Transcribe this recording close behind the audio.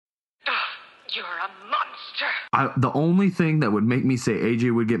You're a monster. The only thing that would make me say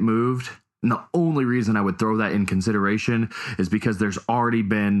AJ would get moved, and the only reason I would throw that in consideration, is because there's already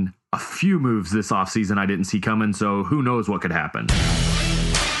been a few moves this offseason I didn't see coming, so who knows what could happen.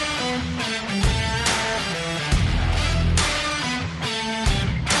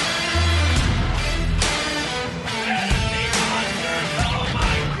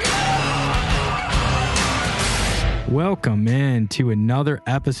 Welcome in to another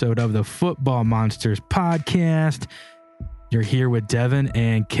episode of the Football Monsters podcast. You're here with Devin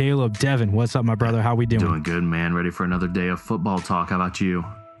and Caleb. Devin, what's up, my brother? How we doing? Doing good, man. Ready for another day of football talk. How about you?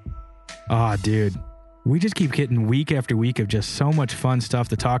 Oh, dude. We just keep getting week after week of just so much fun stuff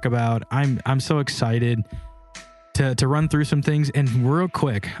to talk about. I'm so excited to run through some things. And real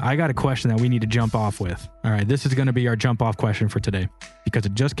quick, I got a question that we need to jump off with. All right, this is going to be our jump off question for today because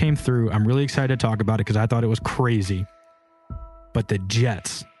it just came through. I'm really excited to talk about it because I thought it was crazy. But the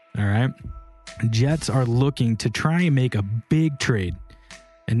Jets, all right? Jets are looking to try and make a big trade.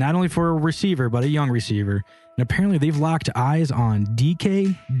 And not only for a receiver, but a young receiver. And apparently they've locked eyes on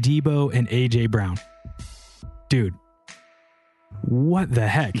DK, Debo, and AJ Brown. Dude, what the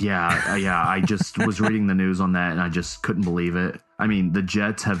heck? Yeah. I just was reading the news on that and I just couldn't believe it. I mean, the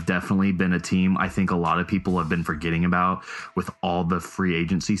Jets have definitely been a team I think a lot of people have been forgetting about with all the free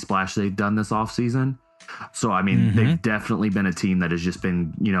agency splash they've done this offseason. So, I mean, they've definitely been a team that has just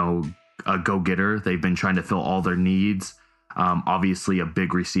been, a go-getter. They've been trying to fill all their needs. Obviously, a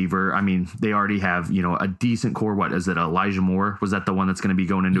big receiver. I mean, they already have, a decent core. What is it? Elijah Moore? Was that the one that's going to be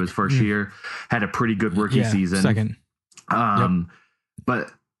going into his first year? Had a pretty good rookie season. Second.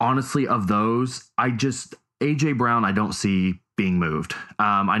 But honestly, of those, AJ Brown, I don't see being moved.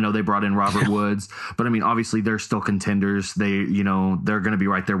 I know they brought in Robert Woods, but I mean, obviously they're still contenders. They're going to be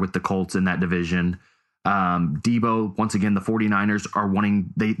right there with the Colts in that division. Debo, once again, the 49ers are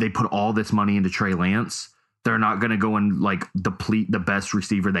wanting, they put all this money into Trey Lance. They're not going to go and deplete the best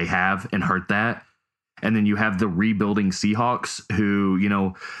receiver they have and hurt that. And then you have the rebuilding Seahawks who,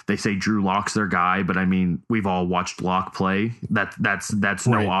 they say Drew Lock's their guy, but I mean, we've all watched Lock play. That's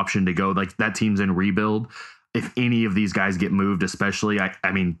no option to go. That team's in rebuild. If any of these guys get moved, especially,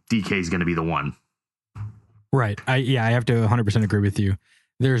 I mean, DK is going to be the one. Right. I have to 100% agree with you.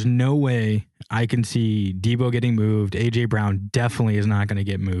 There's no way I can see Debo getting moved. AJ Brown definitely is not going to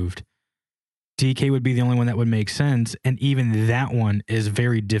get moved. DK would be the only one that would make sense. And even that one is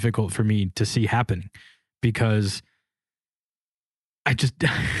very difficult for me to see happen because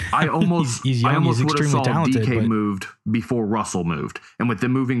I almost he's young, he's would have extremely saw talented, DK moved before Russell moved. And with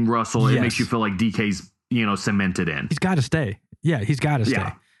them moving Russell, it makes you feel like DK's, cemented in. He's got to stay. Yeah, he's got to stay.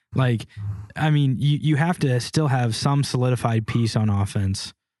 Yeah. I mean, you have to still have some solidified piece on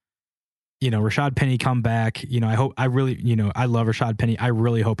offense. Rashad Penny come back. I love Rashad Penny. I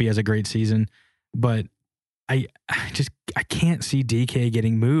really hope he has a great season, but I can't see DK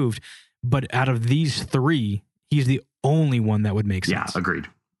getting moved. But out of these three, he's the only one that would make sense. Yeah, agreed.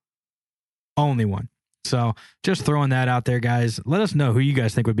 Only one. So just throwing that out there, guys. Let us know who you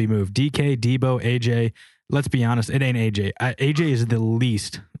guys think would be moved. DK, Debo, AJ. Let's be honest, it ain't AJ. AJ is the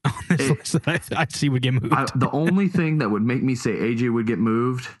least on this list that I see would get moved. The only thing that would make me say AJ would get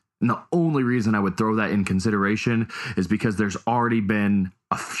moved, and the only reason I would throw that in consideration, is because there's already been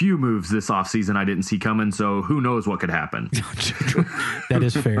a few moves this offseason I didn't see coming, so who knows what could happen. That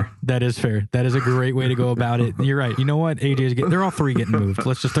is fair. That is fair. That is a great way to go about it. You're right. You know what? They're all three getting moved.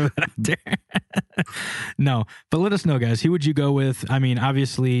 Let's just throw that out there. No, but let us know, guys. Who would you go with? I mean,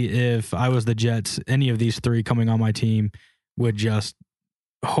 obviously, if I was the Jets, any of these three coming on my team would just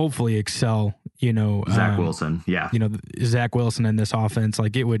hopefully excel, Zach Wilson. Yeah. Zach Wilson in this offense,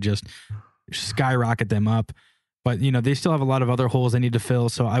 it would just skyrocket them up. But, they still have a lot of other holes they need to fill.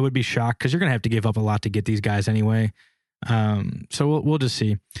 So I would be shocked because you're going to have to give up a lot to get these guys anyway. So we'll just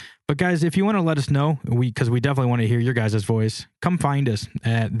see. But guys, if you want to let us know, because we definitely want to hear your guys' voice, come find us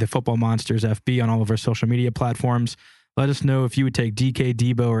at the Football Monsters FB on all of our social media platforms. Let us know if you would take DK,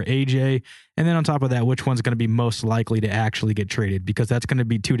 Debo, or AJ. And then on top of that, which one's going to be most likely to actually get traded? Because that's going to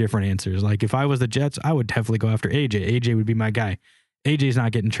be two different answers. If I was the Jets, I would definitely go after AJ. AJ would be my guy. AJ's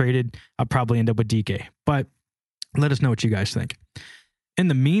not getting traded. I'll probably end up with DK. But let us know what you guys think. In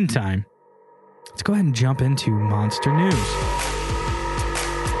the meantime, let's go ahead and jump into Monster News.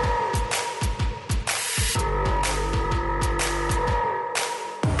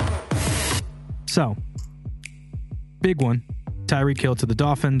 So, big one. Tyreek Hill to the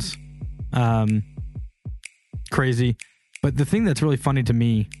Dolphins. Crazy. But the thing that's really funny to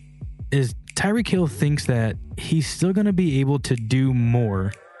me is Tyreek Hill thinks that he's still going to be able to do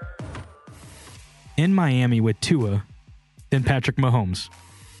more in Miami with Tua than Patrick Mahomes.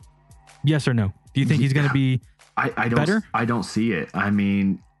 Yes or no? Do you think he's going to be better? I don't see it. I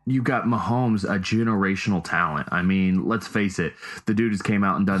mean, you got Mahomes, a generational talent. I mean, let's face it. The dude has came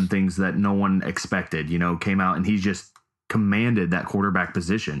out and done things that no one expected, came out and he's just commanded that quarterback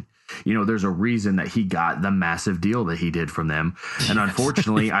position. There's a reason that he got the massive deal that he did from them. And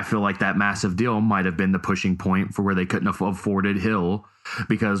unfortunately, I feel like that massive deal might have been the pushing point for where they couldn't have afforded Hill,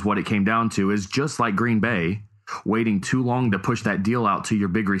 because what it came down to is just like Green Bay, waiting too long to push that deal out to your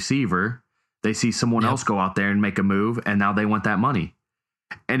big receiver. They see someone else go out there and make a move, and now they want that money.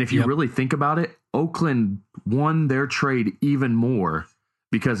 And if you really think about it, Oakland won their trade even more,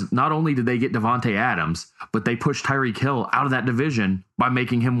 because not only did they get Davante Adams, but they pushed Tyreek Hill out of that division by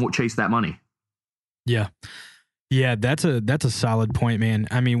making him chase that money. Yeah. Yeah, that's a solid point, man.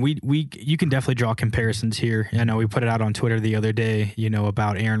 I mean, you can definitely draw comparisons here. I know we put it out on Twitter the other day,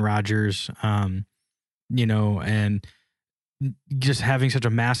 about Aaron Rodgers, and just having such a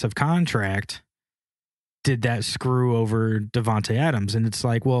massive contract. Did that screw over Davante Adams? And it's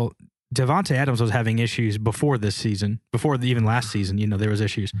like, well, Davante Adams was having issues before this season, even last season, there was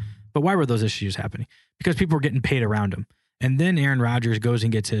issues. But why were those issues happening? Because people were getting paid around him. And then Aaron Rodgers goes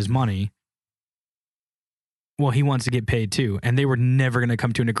and gets his money. Well, he wants to get paid too. And they were never going to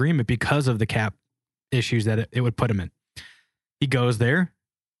come to an agreement because of the cap issues that it would put him in. He goes there,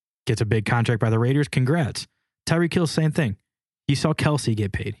 gets a big contract by the Raiders. Congrats. Tyreek Hill, same thing. He saw Kelsey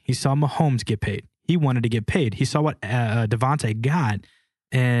get paid. He saw Mahomes get paid. He wanted to get paid. He saw what Davante got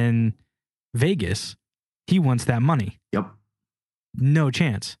in Vegas. He wants that money. Yep. No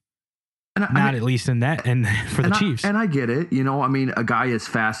chance. Not at least in that, and for the Chiefs. And I get it. I mean, a guy as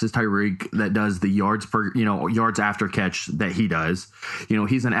fast as Tyreek that does the yards after catch that he does,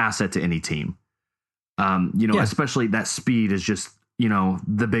 he's an asset to any team. Especially that speed is just,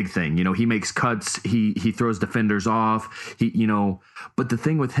 the big thing. He makes cuts. He throws defenders off. But the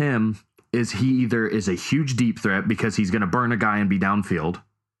thing with him is he either is a huge deep threat because he's going to burn a guy and be downfield,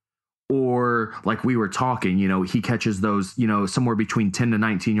 or like we were talking, he catches those, somewhere between 10 to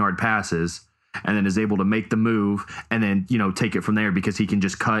 19 yard passes and then is able to make the move and then, take it from there because he can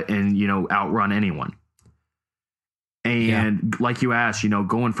just cut and, outrun anyone. And like you asked,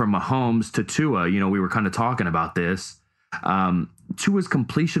 going from Mahomes to Tua, we were kind of talking about this. Tua's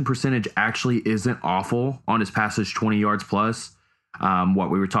completion percentage actually isn't awful on his passes 20 yards plus. What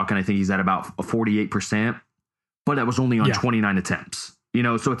we were talking, I think he's at about 48%, but that was only on 29 attempts.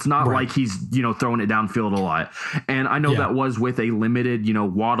 So it's not like he's, throwing it downfield a lot. And I know that was with a limited,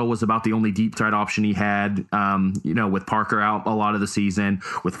 Waddle was about the only deep threat option he had, with Parker out a lot of the season,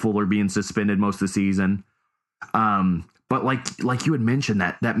 with Fuller being suspended most of the season. But like you had mentioned,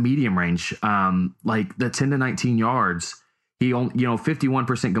 that medium range, like the 10 to 19 yards, he only,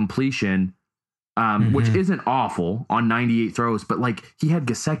 51% completion, which isn't awful on 98 throws, but like he had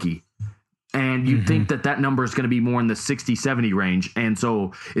Gesicki. And you'd think that number is going to be more in the 60, 70 range. And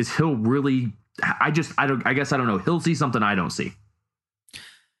so is Hill really, I guess I don't know. He'll see something I don't see.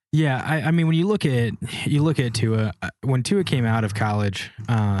 Yeah. I mean, when you look at Tua, when Tua came out of college,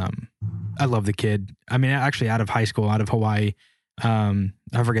 I love the kid. I mean, actually out of high school, out of Hawaii, I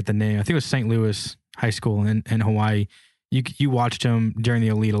forget the name. I think it was St. Louis High School in Hawaii. You watched him during the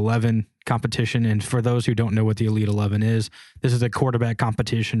Elite 11 competition. And for those who don't know what the Elite 11 is, this is a quarterback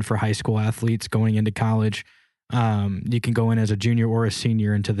competition for high school athletes going into college. You can go in as a junior or a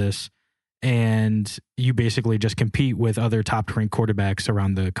senior into this, and you basically just compete with other top-ranked quarterbacks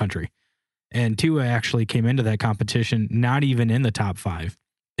around the country. And Tua actually came into that competition not even in the top 5,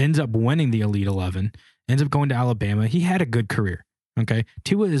 ends up winning the Elite 11, ends up going to Alabama. He had a good career. Okay.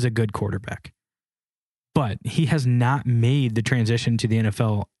 Tua is a good quarterback, but he has not made the transition to the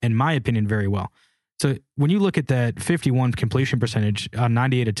NFL, in my opinion, very well. So when you look at that 51 completion percentage on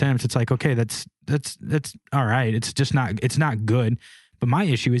 98 attempts, it's like, okay, that's all right. It's not good. But my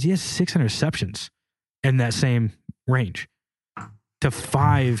issue is he has 6 interceptions in that same range to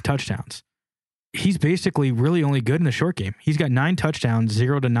 5 touchdowns. He's basically really only good in the short game. He's got 9 touchdowns,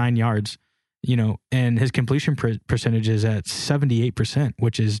 0 to 9 yards, and his completion percentage is at 78%,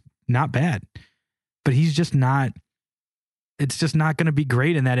 which is not bad. But he's just not, it's just not going to be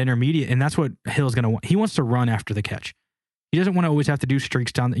great in that intermediate. And that's what Hill's going to want. He wants to run after the catch. He doesn't want to always have to do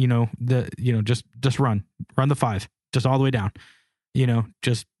streaks down, just run the 5, just all the way down.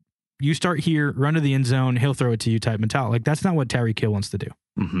 Just you start here, run to the end zone, he'll throw it to you type mentality. Like, that's not what Tyreek Hill wants to do.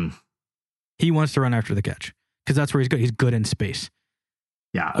 Mm-hmm. He wants to run after the catch because that's where he's good. He's good in space.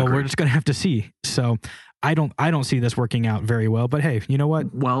 Yeah. But we're just going to have to see. So I don't see this working out very well, but hey, you know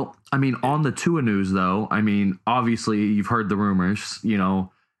what? Well, I mean, on the Tua news though, I mean, obviously you've heard the rumors,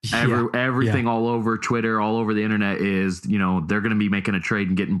 Everything all over Twitter, all over the internet is, they're going to be making a trade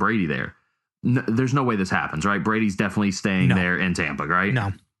and getting Brady there. There's no way this happens, right? Brady's definitely staying there in Tampa, right?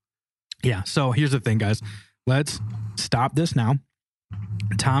 No. Yeah. So here's the thing, guys. Let's stop this now.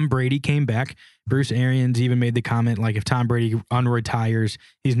 Tom Brady came back. Bruce Arians even made the comment, like, if Tom Brady unretires,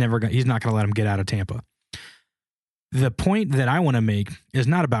 he's not going to let him get out of Tampa. The point that I want to make is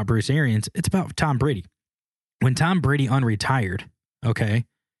not about Bruce Arians. It's about Tom Brady. When Tom Brady unretired, okay,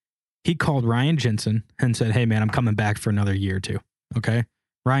 he called Ryan Jensen and said, hey, man, I'm coming back for another year or two. Okay.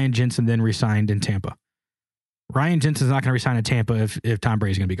 Ryan Jensen then resigned in Tampa. Ryan Jensen's not going to resign in Tampa if Tom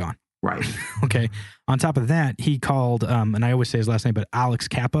Brady's going to be gone. Right. Okay. On top of that, he called, and I always say his last name, but Alex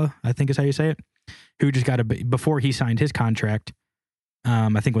Kappa, I think is how you say it, who just before he signed his contract,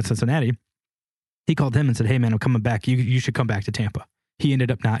 I think with Cincinnati, he called him and said, hey, man, I'm coming back. You should come back to Tampa. He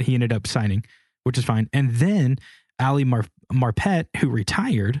ended up signing, which is fine. And then Ali Marpet, who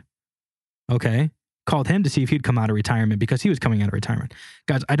retired, okay, called him to see if he'd come out of retirement because he was coming out of retirement.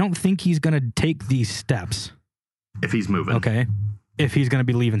 Guys, I don't think he's going to take these steps. If he's moving. Okay. If he's going to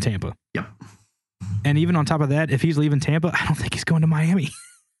be leaving Tampa. Yep. And even on top of that, if he's leaving Tampa, I don't think he's going to Miami.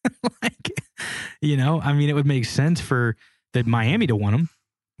 It would make sense for the Miami to want him,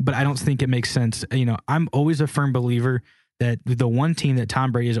 but I don't think it makes sense. I'm always a firm believer that the one team that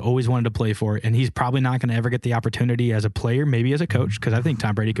Tom Brady has always wanted to play for, and he's probably not going to ever get the opportunity as a player, maybe as a coach, because I think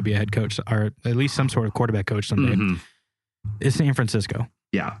Tom Brady could be a head coach or at least some sort of quarterback coach someday, is San Francisco.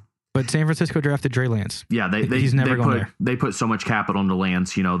 Yeah. But San Francisco drafted Trey Lance. Yeah, he's never going there. They put so much capital into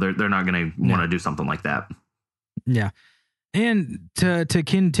Lance, they're not going to want to do something like that. Yeah. And to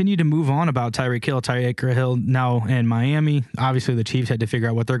continue to move on about Tyreek Hill now in Miami, obviously the Chiefs had to figure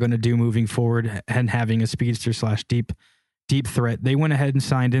out what they're going to do moving forward, and having a speedster / deep threat. They went ahead and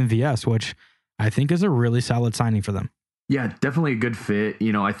signed MVS, which I think is a really solid signing for them. Yeah, definitely a good fit.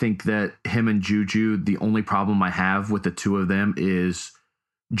 I think that him and Juju, the only problem I have with the two of them is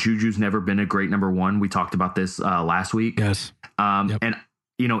Juju's never been a great number one. We talked about this last week. Yes. And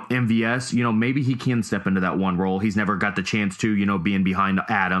MVS, maybe he can step into that one role. He's never got the chance to, being behind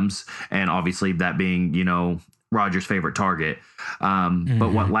Adams, and obviously that being, Rodgers' favorite target.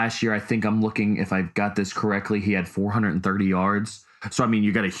 But last year, I think I'm looking, if I've got this correctly, he had 430 yards. So,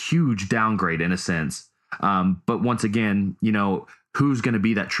 you got a huge downgrade in a sense. But once again, who's going to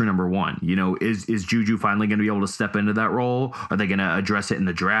be that true number one? Is Juju finally going to be able to step into that role? Are they going to address it in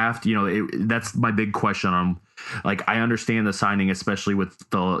the draft? That's my big question on, I understand the signing, especially with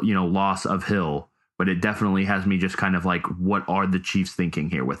the, loss of Hill, but it definitely has me just kind of what are the Chiefs thinking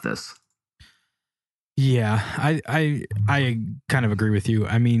here with this? Yeah, I kind of agree with you.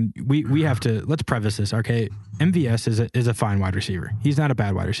 We have to, let's preface this. Okay. MVS is a fine wide receiver. He's not a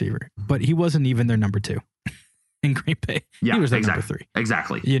bad wide receiver, but he wasn't even their number 2. In Green Bay. Yeah, he was their exactly. number 3.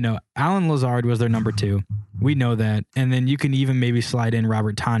 Exactly. Alan Lazard was their number 2. We know that. And then you can even maybe slide in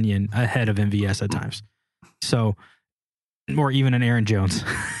Robert Tonyan ahead of MVS at times. So, or even an Aaron Jones.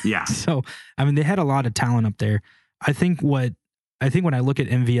 Yeah. So, they had a lot of talent up there. I think when I look at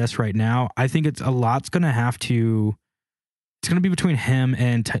MVS right now, I think it's a lot's going to be between him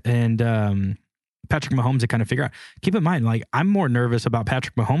and Patrick Mahomes to kind of figure out. Keep in mind, I'm more nervous about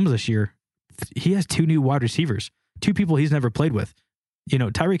Patrick Mahomes this year. He has 2 new wide receivers, 2 people he's never played with.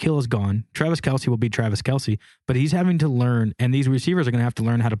 Tyreek Hill is gone. Travis Kelce will be Travis Kelce, but he's having to learn, and these receivers are going to have to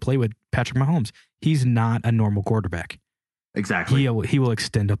learn how to play with Patrick Mahomes. He's not a normal quarterback. Exactly. He will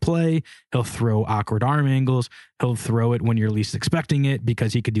extend a play. He'll throw awkward arm angles. He'll throw it when you're least expecting it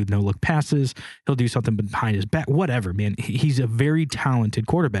because he could do no-look passes. He'll do something behind his back. Whatever, man. He's a very talented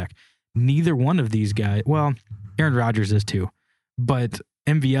quarterback. Neither one of these guys, well, Aaron Rodgers is too, but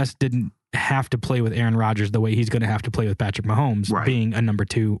MVS didn't have to play with Aaron Rodgers the way he's going to have to play with Patrick Mahomes, right, being a number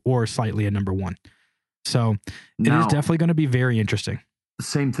 2 or slightly a number 1. So it is definitely going to be very interesting.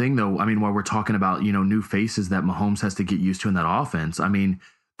 Same thing, though. While we're talking about, new faces that Mahomes has to get used to in that offense,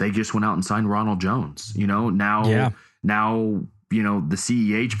 they just went out and signed Ronald Jones. Now, the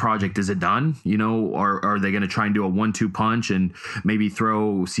CEH project, is it done? Or are they going to try and do a 1-2 punch and maybe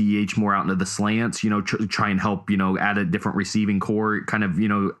throw CEH more out into the slants, try and help, add a different receiving core kind of,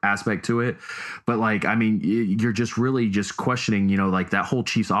 aspect to it. But you're just really just questioning, that whole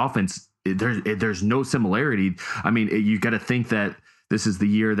Chiefs offense. There's no similarity. You got to think that this is the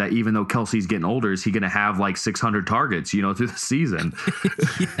year that even though Kelsey's getting older, is he going to have 600 targets, through the season?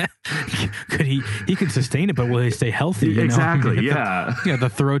 Yeah. Could he could sustain it, but will he stay healthy? Exactly. Yeah. The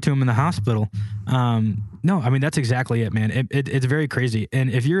throw to him in the hospital. No, that's exactly it, man. It's very crazy. And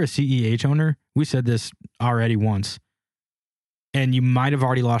if you're a CEH owner, we said this already once, and you might have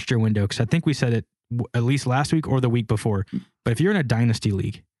already lost your window, because I think we said it at least last week or the week before. But if you're in a dynasty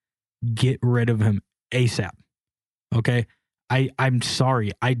league get rid of him ASAP. Okay. I'm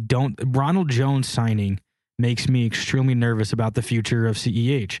sorry. Ronald Jones signing makes me extremely nervous about the future of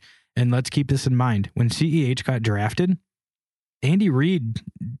CEH. And let's keep this in mind. When CEH got drafted, Andy Reid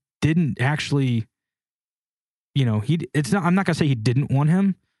didn't actually, I'm not going to say he didn't want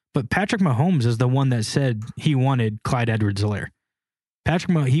him, but Patrick Mahomes is the one that said he wanted Clyde Edwards-Helaire. Patrick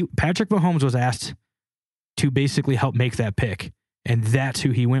Mahomes was asked to basically help make that pick, and that's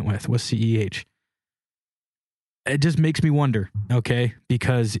who he went with, was CEH. It just makes me wonder, okay,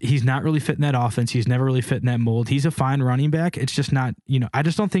 because he's not really fitting that offense. He's never really fit in that mold. He's a fine running back. It's just not, I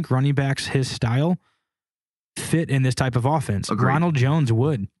just don't think running backs, his style, fit in this type of offense. Agreed. Ronald Jones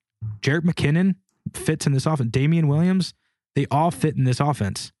would. Jerick McKinnon fits in this offense. Damian Williams, they all fit in this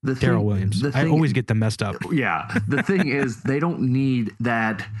offense. Darrell Williams. I always get them messed up. Yeah. The thing is, they don't need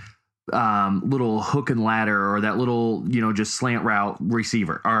that little hook and ladder or that little, just slant route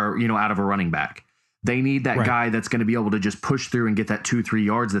receiver or, out of a running back. They need that guy that's going to be able to just push through and get that 2-3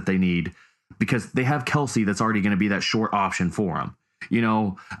 yards that they need, because they have Kelsey that's already going to be that short option for them.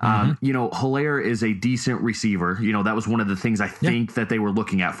 Helaire is a decent receiver. That was one of the things I think that they were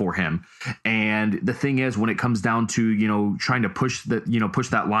looking at for him. And the thing is, when it comes down to, trying to push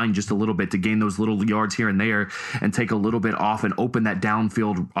that line just a little bit to gain those little yards here and there and take a little bit off and open that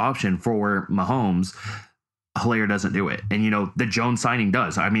downfield option for Mahomes, Helaire doesn't do it. And, the Jones signing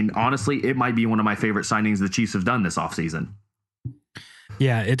does. I mean, honestly, it might be one of my favorite signings the Chiefs have done this offseason.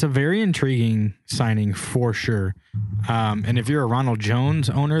 Yeah, it's a very intriguing signing for sure. And if you're a Ronald Jones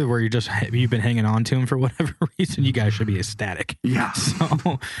owner where you've been hanging on to him for whatever reason, you guys should be ecstatic. Yeah.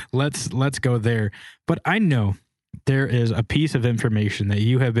 So let's go there. But I know there is a piece of information that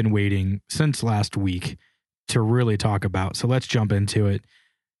you have been waiting since last week to really talk about. So let's jump into it.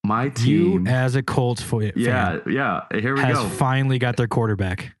 My team, you as a Colts fan, here we has go. Finally got their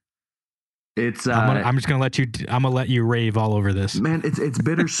quarterback. It's I'm just gonna let you rave all over this. Man, it's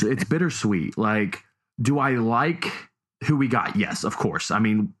bitter. It's bittersweet. Like, do I like who we got? Yes, of course. I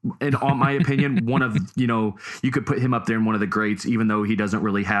mean, in my opinion, one of, you could put him up there in one of the greats, even though he doesn't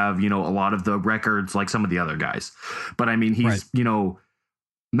really have, a lot of the records like some of the other guys. But I mean, he's,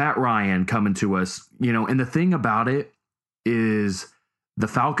 Matt Ryan coming to us, and the thing about it is the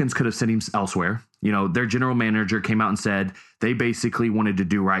Falcons could have sent him elsewhere. Their general manager came out and said they basically wanted to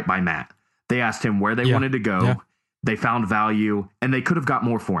do right by Matt. They asked him where they wanted to go. Yeah. They found value, and they could have got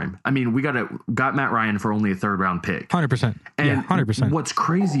more for him. I mean, we got Matt Ryan for only a 3rd round pick. 100%. And 100%. What's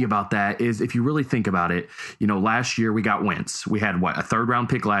crazy about that is, if you really think about it, last year we got Wentz. We had a 3rd round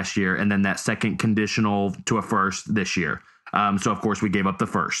pick last year, and then that second conditional to a 1st this year. So of course we gave up the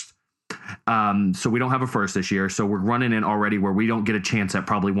 1st. So we don't have a 1st this year. So we're running in already where we don't get a chance at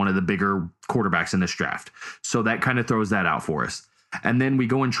probably one of the bigger quarterbacks in this draft. So that kind of throws that out for us. And then we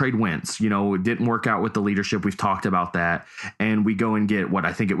go and trade Wentz. It didn't work out with the leadership. We've talked about that. And we go and get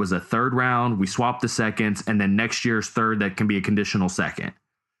I think it was a 3rd round. We swap the seconds, and then next year's 3rd that can be a conditional 2nd.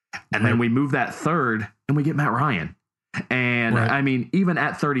 And then we move that 3rd and we get Matt Ryan. And I mean, even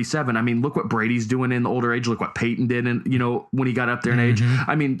at 37, I mean, look what Brady's doing in the older age. Look what Peyton did, and when he got up there in age.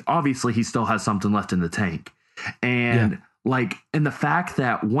 I mean, obviously he still has something left in the tank. And and the fact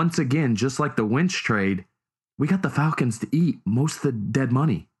that, once again, just like the Wentz trade, we got the Falcons to eat most of the dead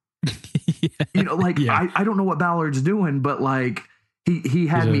money. I don't know what Ballard's doing, but he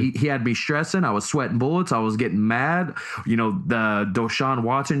had me stressing. I was sweating bullets. I was getting mad. The Deshaun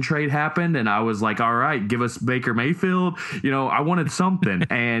Watson trade happened, and I was like, all right, give us Baker Mayfield. I wanted something.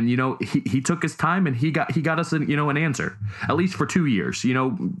 And he took his time, and he got us an answer, at least for 2 years.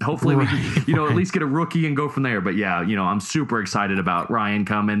 Hopefully we can, at least get a rookie and go from there. But yeah, I'm super excited about Ryan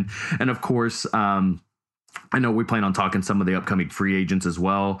coming. And of course, I know we plan on talking some of the upcoming free agents as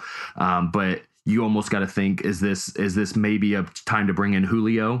well. But you almost got to think, is this maybe a time to bring in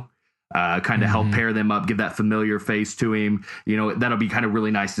Julio, kind of help pair them up, give that familiar face to him? That'll be kind of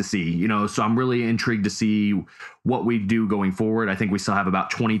really nice to see, so I'm really intrigued to see what we do going forward. I think we still have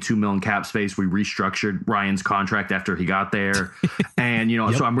about 22 million cap space. We restructured Ryan's contract after he got there. And,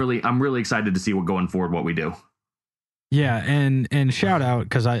 so I'm really excited to see what we do. Yeah, and shout out,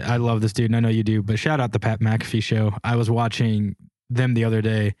 because I love this dude, and I know you do, but shout out the Pat McAfee show. I was watching them the other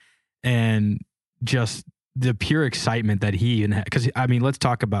day, and just the pure excitement that he, because I mean, let's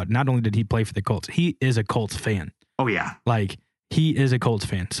talk about, not only did he play for the Colts, he is a Colts fan. Oh yeah, he is a Colts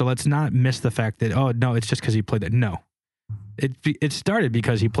fan. So let's not miss the fact that, oh no, it's just because he played there. No, it started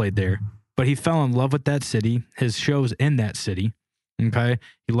because he played there, but he fell in love with that city. His show's in that city. Okay,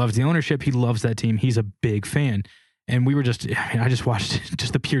 he loves the ownership. He loves that team. He's a big fan. And we were I just watched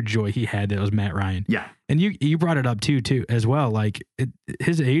just the pure joy he had. That was Matt Ryan. Yeah. And you brought it up too as well. Like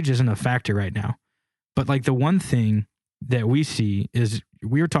his age isn't a factor right now, but like the one thing that we see is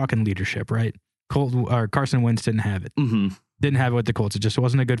we were talking leadership, right? Carson Wentz didn't have it. Mm-hmm. Didn't have it with the Colts. It just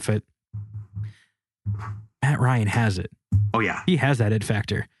wasn't a good fit. Matt Ryan has it. Oh yeah. He has that it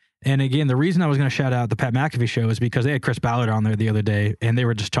factor. And again, the reason I was going to shout out the Pat McAfee show is because they had Chris Ballard on there the other day and they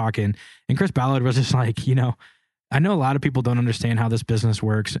were just talking, and Chris Ballard was just like, I know a lot of people don't understand how this business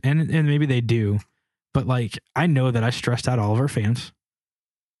works, and maybe they do, but like, I know that I stressed out all of our fans,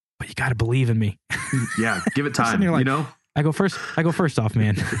 but you got to believe in me. Yeah. Give it time. Like, I go first off,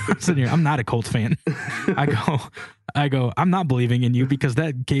 man. I'm sitting here, I'm not a Colts fan. I go, I'm not believing in you because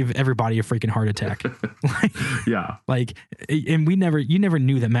that gave everybody a freaking heart attack. Yeah. Like, and you never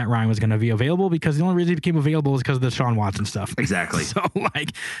knew that Matt Ryan was going to be available, because the only reason he became available is because of the Sean Watson stuff. Exactly. So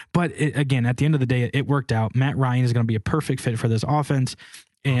but again, at the end of the day, it worked out. Matt Ryan is going to be a perfect fit for this offense.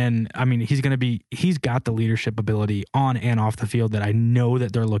 And I mean, he's got the leadership ability on and off the field that I know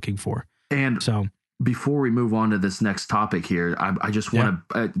that they're looking for. And so before we move on to this next topic here, I just want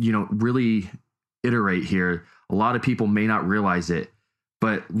to, really iterate here. A lot of people may not realize it,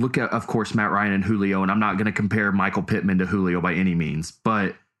 but look at, of course, Matt Ryan and Julio, and I'm not going to compare Michael Pittman to Julio by any means,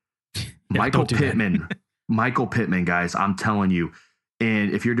 but Michael Pittman, guys, I'm telling you,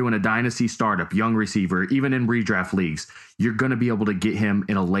 and if you're doing a dynasty startup, young receiver, even in redraft leagues, you're going to be able to get him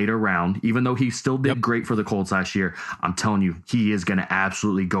in a later round, even though he still did great for the Colts last year. I'm telling you, he is going to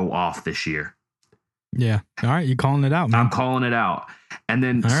absolutely go off this year. Yeah. All right. You calling it out, man. I'm calling it out. And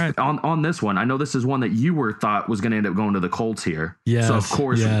then on this one, I know this is one that you thought was going to end up going to the Colts here. Yeah. So of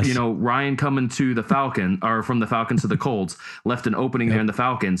course, Ryan coming to the Falcon, or from the Falcons to the Colts, left an opening there in the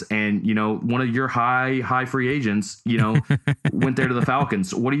Falcons. And, one of your high free agents, went there to the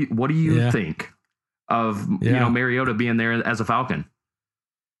Falcons. What do you think of, Mariota being there as a Falcon?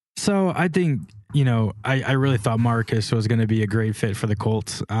 So I think, I really thought Marcus was going to be a great fit for the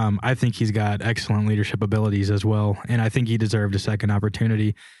Colts. I think he's got excellent leadership abilities as well, and I think he deserved a second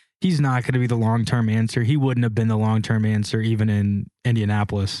opportunity. He's not going to be the long-term answer. He wouldn't have been the long-term answer even in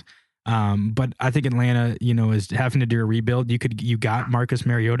Indianapolis. But I think Atlanta, is having to do a rebuild. You got Marcus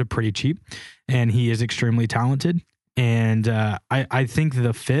Mariota pretty cheap, and he is extremely talented. And I think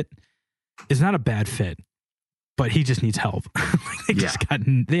the fit is not a bad fit, but he just needs help.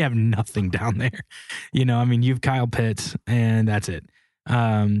 They have nothing down there. You've Kyle Pitts and that's it.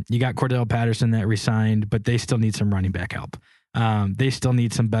 You got Cordell Patterson that resigned, but they still need some running back help. They still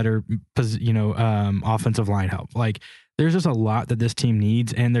need some better, offensive line help. Like, there's just a lot that this team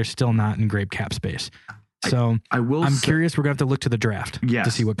needs, and they're still not in great cap space. So I'm curious. We're gonna have to look to the draft to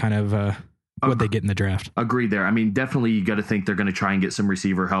see what kind of, what they get in the draft. Agreed there. I mean, definitely you got to think they're going to try and get some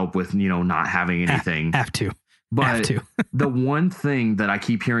receiver help with, not having anything. Have to. But the one thing that I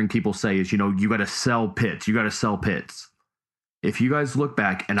keep hearing people say is, you got to sell Pitts. You got to sell Pitts. If you guys look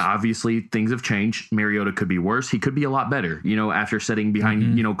back, and obviously things have changed, Mariota could be worse. He could be a lot better, after sitting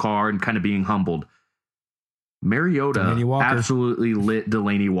behind, Carr and kind of being humbled. Mariota absolutely lit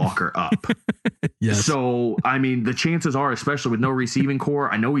Delanie Walker up. Yes. So, I mean, the chances are, especially with no receiving core,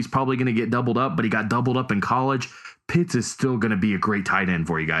 I know he's probably going to get doubled up, but he got doubled up in college. Pitts is still going to be a great tight end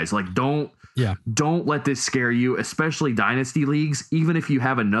for you guys. Like, don't let this scare you, especially dynasty leagues. Even if you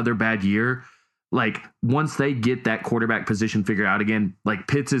have another bad year, like, once they get that quarterback position figured out again, like,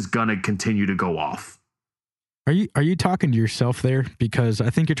 Pitts is going to continue to go off. Are you talking to yourself there? Because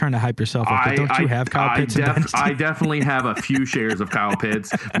I think you're trying to hype yourself up. But don't you have Kyle Pitts? I definitely have a few shares of Kyle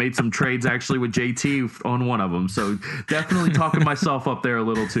Pitts. Made some trades actually with JT on one of them. So definitely talking myself up there a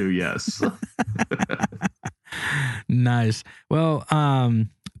little too. Yes. Nice. Well,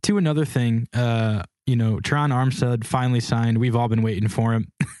 to another thing, Teron Armstead finally signed. We've all been waiting for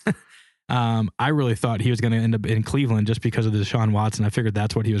him. I really thought he was going to end up in Cleveland just because of the Deshaun Watson. I figured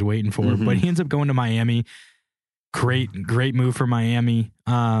that's what he was waiting for, but he ends up going to Miami. Great move for Miami.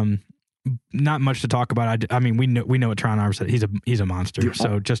 Not much to talk about. I mean, we know what Teron Armstead. He's a monster.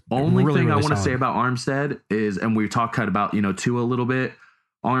 So just only really, thing really I want to solid. say about Armstead is, and we talked kind of about Tua a little bit.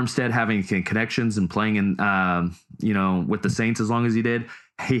 Armstead having connections and playing in with the Saints as long as he did.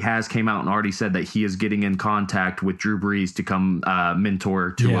 He has came out and already said that he is getting in contact with Drew Brees to come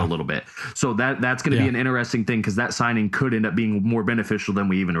mentor Tua a little bit. So that's going to be an interesting thing, because that signing could end up being more beneficial than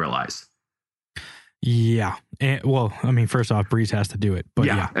we even realized. Yeah. Well, I mean, first off, Brees has to do it. But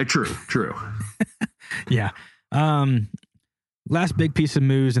true. Yeah. Last big piece of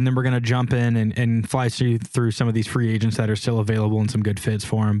moves, and then we're going to jump in and fly through some of these free agents that are still available and some good fits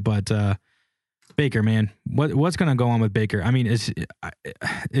for him. But Baker, man, what's going to go on with Baker? I mean, is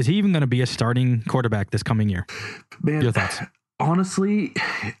he even going to be a starting quarterback this coming year? Man, your thoughts? Honestly,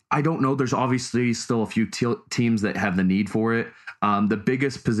 I don't know. There's obviously still a few teams that have the need for it. The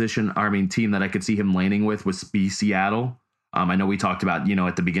biggest team that I could see him landing with would be Seattle. I know we talked about,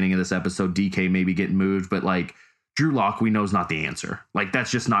 at the beginning of this episode, DK maybe getting moved, but like Drew Lock, we know is not the answer. Like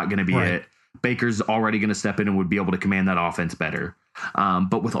that's just not going to be it. Baker's already going to step in and would be able to command that offense better.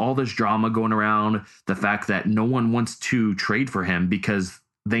 But with all this drama going around, the fact that no one wants to trade for him because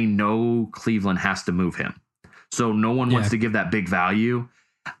they know Cleveland has to move him. So no one wants to give that big value.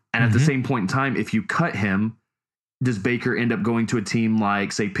 And at the same point in time, if you cut him, does Baker end up going to a team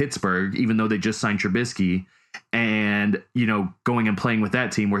like, say, Pittsburgh, even though they just signed Trubisky, and, going and playing with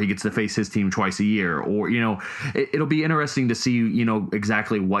that team where he gets to face his team twice a year? Or, it'll be interesting to see,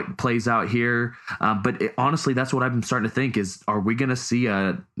 exactly what plays out here. But honestly, that's what I'm starting to think is, are we going to see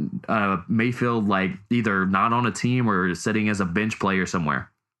a Mayfield like either not on a team or sitting as a bench player somewhere?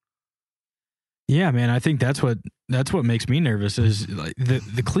 Yeah, man, I think that's what makes me nervous is like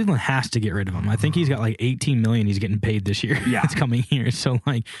the Cleveland has to get rid of him. I think he's got like $18 million he's getting paid this year. Yeah, it's coming here. So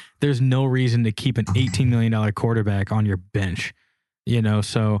like, there's no reason to keep an $18 million quarterback on your bench.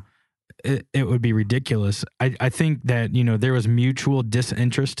 So it would be ridiculous. I think that there was mutual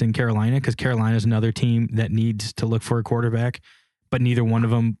disinterest in Carolina because Carolina is another team that needs to look for a quarterback, but neither one of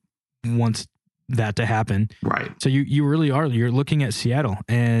them wants that to happen. Right. So you really are. You're looking at Seattle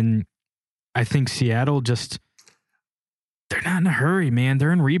and. I think Seattle they're not in a hurry, man.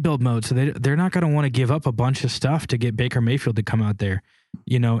 They're in rebuild mode. So they're not going to want to give up a bunch of stuff to get Baker Mayfield to come out there,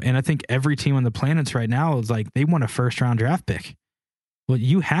 and I think every team on the planets right now is like, they want a 1st-round draft pick. Well,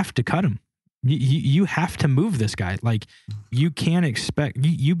 you have to cut him. You have to move this guy. Like you can't expect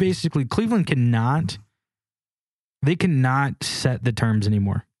you basically Cleveland cannot set the terms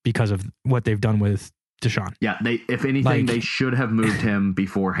anymore because of what they've done with Deshaun. Yeah, if anything, they should have moved him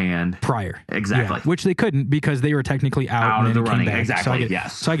beforehand. Prior. Exactly. Yeah, which they couldn't because they were technically out of the running. Back. Exactly,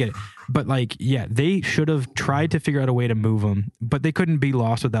 So I get it. But they should have tried to figure out a way to move him, but they couldn't be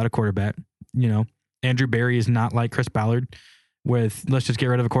lost without a quarterback. Andrew Berry is not like Chris Ballard with, let's just get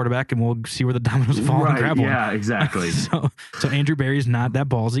rid of a quarterback and we'll see where the dominoes fall and grab one. Yeah, exactly. So Andrew Berry's not that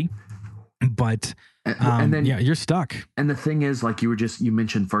ballsy, but... and then you're stuck. And the thing is, like you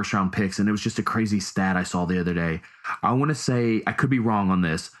mentioned 1st-round picks, and it was just a crazy stat I saw the other day. I want to say, I could be wrong on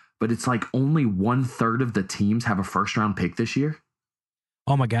this, but it's like only 1/3 of the teams have a 1st-round pick this year.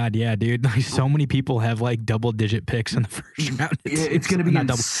 Oh my God, yeah, dude! Like, so many people have like double-digit picks in the 1st round. It's going to be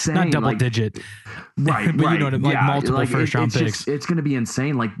insane. Not double-digit, right? But right. Multiple 1st-round picks. It's going to be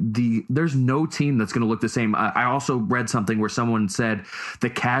insane. Like there's no team that's going to look the same. I also read something where someone said the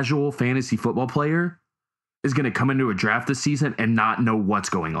casual fantasy football player is going to come into a draft this season and not know what's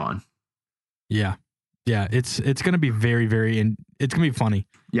going on. Yeah, it's going to be very, very, and it's going to be funny.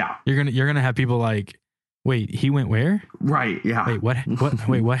 Yeah, you're gonna have people like, wait, he went where? Right. Yeah. Wait, what?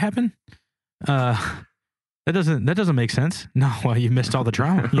 Wait, what happened? That doesn't make sense. No, well, you missed all the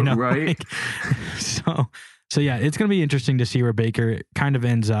drama, right? So yeah, it's going to be interesting to see where Baker kind of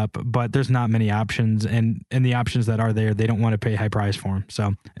ends up, but there's not many options, and the options that are there, they don't want to pay high price for him.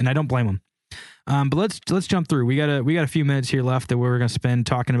 So, and I don't blame them. But let's jump through. We got a few minutes here left that we're going to spend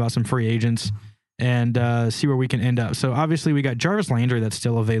talking about some free agents and see where we can end up. So obviously we got Jarvis Landry that's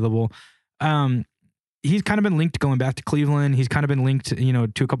still available. He's kind of been linked going back to Cleveland. He's kind of been linked,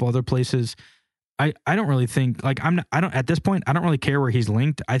 to a couple other places. I don't really think at this point, I don't really care where he's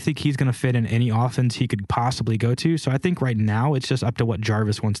linked. I think he's going to fit in any offense he could possibly go to. So I think right now it's just up to what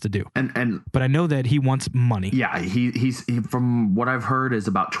Jarvis wants to do. But I know that he wants money. Yeah. He from what I've heard is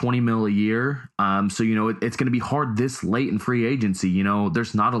about $20 million a year. So, it's going to be hard this late in free agency.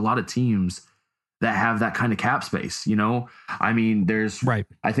 There's not a lot of teams that have that kind of cap space. There's right.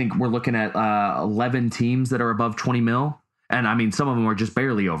 I think we're looking at 11 teams that are above 20 mil. And some of them are just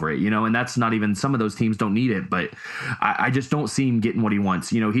barely over it, and that's not even, some of those teams don't need it, but I just don't see him getting what he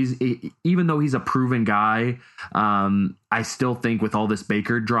wants. Even though he's a proven guy, I still think with all this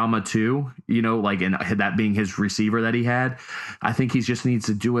Baker drama too, and that being his receiver that he had, I think he just needs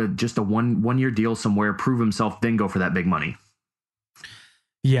to do a one year deal somewhere, prove himself, then go for that big money.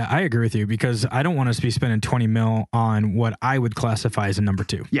 Yeah, I agree with you because I don't want us to be spending $20 million on what I would classify as a number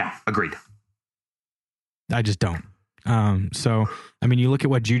 2. Yeah, agreed. I just don't. You look at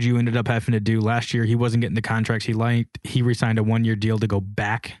what Juju ended up having to do last year. He wasn't getting the contracts he liked. He re-signed a 1-year deal to go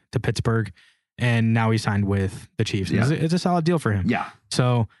back to Pittsburgh, and now he signed with the Chiefs. Yeah. It's a solid deal for him. Yeah.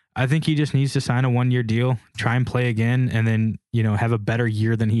 So I think he just needs to sign a 1-year deal, try and play again, and then, have a better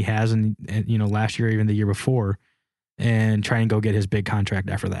year than he has last year, even the year before, and try and go get his big contract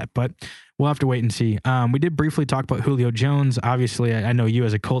after that. But we'll have to wait and see. We did briefly talk about Julio Jones. Obviously, I know you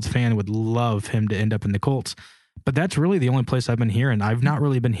as a Colts fan would love him to end up in the Colts, but that's really the only place I've been hearing. I've not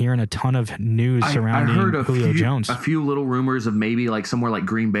really been hearing a ton of news surrounding Julio Jones. A few little rumors of maybe like somewhere like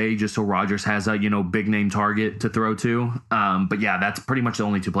Green Bay, just so Rodgers has a, big name target to throw to. But yeah, that's pretty much the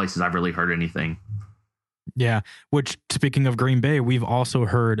only two places I've really heard anything. Yeah, which, speaking of Green Bay, we've also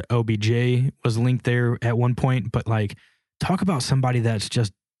heard OBJ was linked there at one point, but like, talk about somebody that's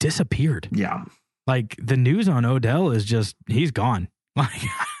just disappeared. Yeah. Like, the news on Odell is just, he's gone. Like,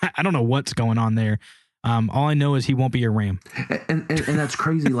 I don't know what's going on there. All I know is he won't be a Ram. And that's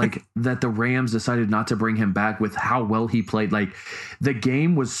crazy, like, that the Rams decided not to bring him back with how well he played. Like, the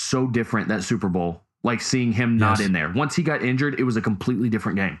game was so different, that Super Bowl, like seeing him not in there. Once he got injured, it was a completely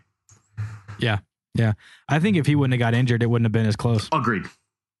different game. Yeah. Yeah. I think if he wouldn't have got injured, it wouldn't have been as close. Agreed.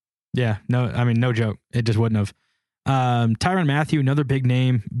 Yeah. No, I mean, no joke. It just wouldn't have. Tyrann Mathieu, another big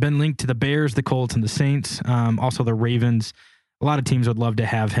name, been linked to the Bears, the Colts, and the Saints. Also the Ravens. A lot of teams would love to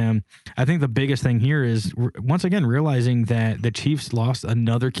have him. I think the biggest thing here is, once again, realizing that the Chiefs lost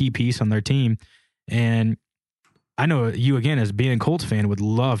another key piece on their team. And I know you, again, as being a Colts fan, would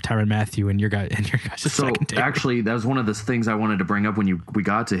love Tyrann Mathieu and your guys' secondary. Actually, that was one of the things I wanted to bring up when we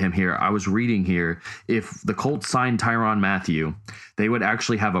got to him here. I was reading here, if the Colts signed Tyrann Mathieu, they would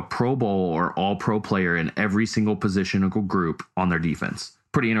actually have a Pro Bowl or All-Pro player in every single positional group on their defense.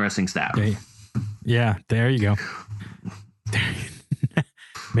 Pretty interesting stat. Okay. Yeah, there you go.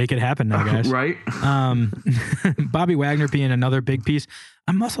 Make it happen now, guys. Right? Bobby Wagner being another big piece.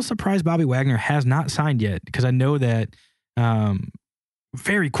 I'm also surprised Bobby Wagner has not signed yet, because I know that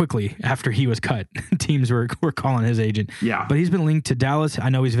very quickly after he was cut, teams were calling his agent. Yeah. But he's been linked to Dallas. I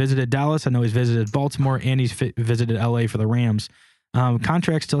know he's visited Dallas. I know he's visited Baltimore, and he's visited LA for the Rams.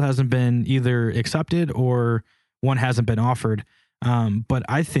 Contract still hasn't been either accepted or one hasn't been offered. But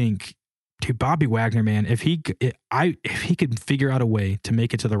I think, dude, Bobby Wagner, man, if he could figure out a way to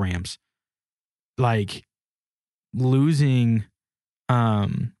make it to the Rams, like losing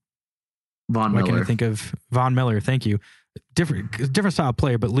Von Miller. Why can't I think of Von Miller? Thank you. Different style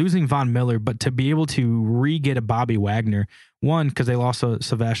player, but losing Von Miller, but to be able to re-get a Bobby Wagner, one, because they lost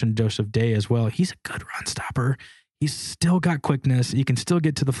Sebastian Joseph Day as well. He's a good run stopper. He's still got quickness. He can still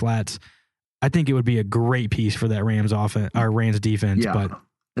get to the flats. I think it would be a great piece for that Rams offense, or Rams defense. Yeah. But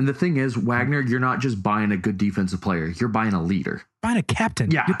and the thing is, Wagner, you're not just buying a good defensive player. You're buying a leader. Buying a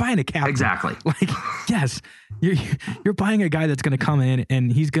captain. Yeah. You're buying a captain. Exactly. Like, yes, you're buying a guy that's going to come in and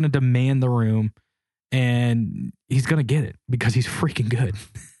he's going to demand the room, and he's going to get it because he's freaking good.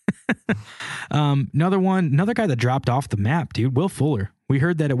 Another guy that dropped off the map, dude, Will Fuller. We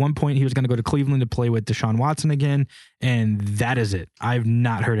heard that at one point he was going to go to Cleveland to play with Deshaun Watson again, and that is it. I've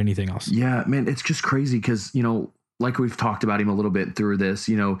not heard anything else. Yeah, man, it's just crazy because, like we've talked about him a little bit through this,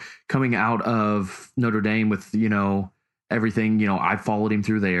 coming out of Notre Dame with, everything, I followed him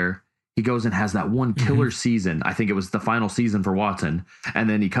through there. He goes and has that one killer season. I think it was the final season for Watson. And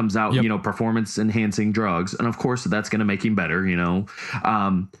then he comes out, performance enhancing drugs. And of course that's going to make him better,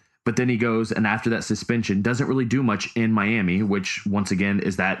 but then he goes, and after that suspension, doesn't really do much in Miami, which once again,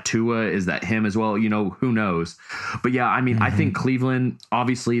 is that Tua? Is that him as well? Who knows? But yeah, I mean, I think Cleveland,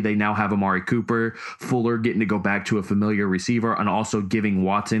 obviously they now have Amari Cooper, Fuller getting to go back to a familiar receiver, and also giving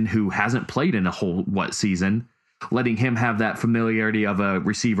Watson, who hasn't played in a whole, season, letting him have that familiarity of a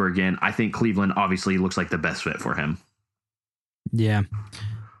receiver again. I think Cleveland obviously looks like the best fit for him. Yeah.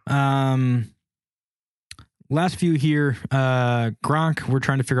 Last few here, Gronk, we're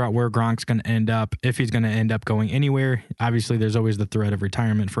trying to figure out where Gronk's going to end up, if he's going to end up going anywhere. Obviously, there's always the threat of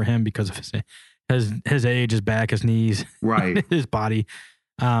retirement for him because of his age, his back, his knees, right, his body.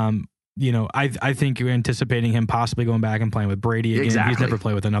 I think you're anticipating him possibly going back and playing with Brady again. Exactly. He's never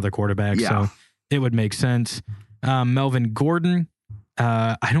played with another quarterback, so it would make sense. Melvin Gordon.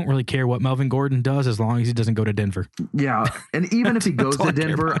 I don't really care what Melvin Gordon does as long as he doesn't go to Denver. Yeah. And even if he goes to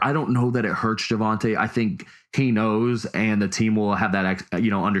Denver, I don't know that it hurts Javonte. I think he knows, and the team will have that,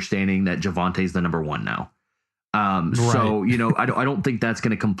 understanding that Javonte's the number one now. Right. So, I don't think that's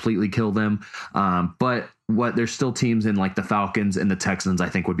going to completely kill them. But there's still teams in like the Falcons and the Texans, I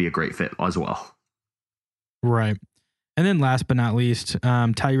think would be a great fit as well. Right. And then last but not least,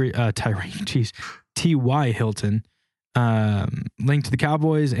 T.Y. Hilton. Linked to the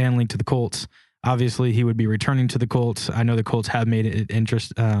Cowboys and linked to the Colts. Obviously, he would be returning to the Colts. I know the Colts have made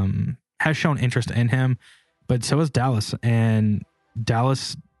has shown interest in him, but so is Dallas. And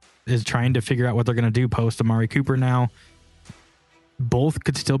Dallas is trying to figure out what they're going to do post Amari Cooper now. both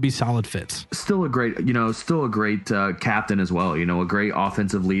could still be solid fits. Still a great captain as well. A great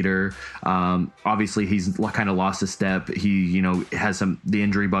offensive leader. Obviously, he's kind of lost a step. He, has the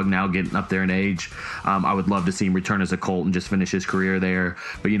injury bug now, getting up there in age. I would love to see him return as a Colt and just finish his career there.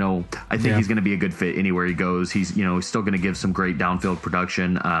 But I think he's going to be a good fit anywhere he goes. He's he's still going to give some great downfield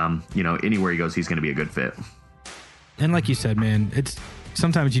production. Anywhere he goes, he's going to be a good fit. And like you said, man, it's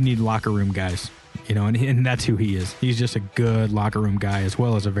sometimes you need locker room guys. And that's who he is. He's just a good locker room guy as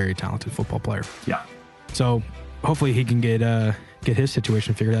well as a very talented football player. Yeah. So hopefully he can get his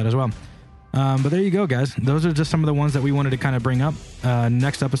situation figured out as well. But there you go, guys. Those are just some of the ones that we wanted to kind of bring up.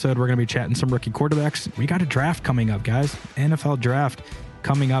 Next episode, we're going to be chatting some rookie quarterbacks. We got a draft coming up, guys. NFL draft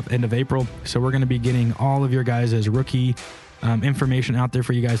coming up end of April. So we're going to be getting all of your guys' rookie information out there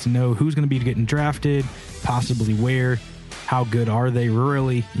for you guys to know who's going to be getting drafted, possibly where. How good are they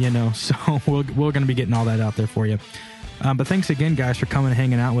really? So we're going to be getting all that out there for you. But thanks again, guys, for coming and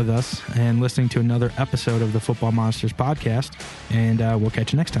hanging out with us and listening to another episode of the Football Monsters podcast. And we'll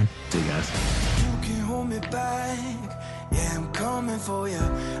catch you next time. See you guys. You can hold me back. Yeah, I'm coming for you.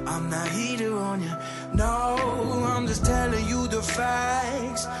 I'm not heater on you. No, I'm just telling you the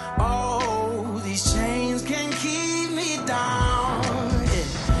facts. Oh, these chains can keep me down.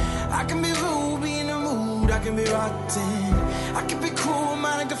 Yeah. I can be rude, be in the mood. I can be rotten. I can be cruel,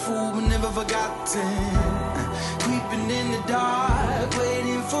 man, like a fool, but never forgotten. Creeping in the dark,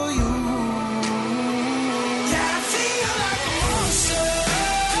 waiting for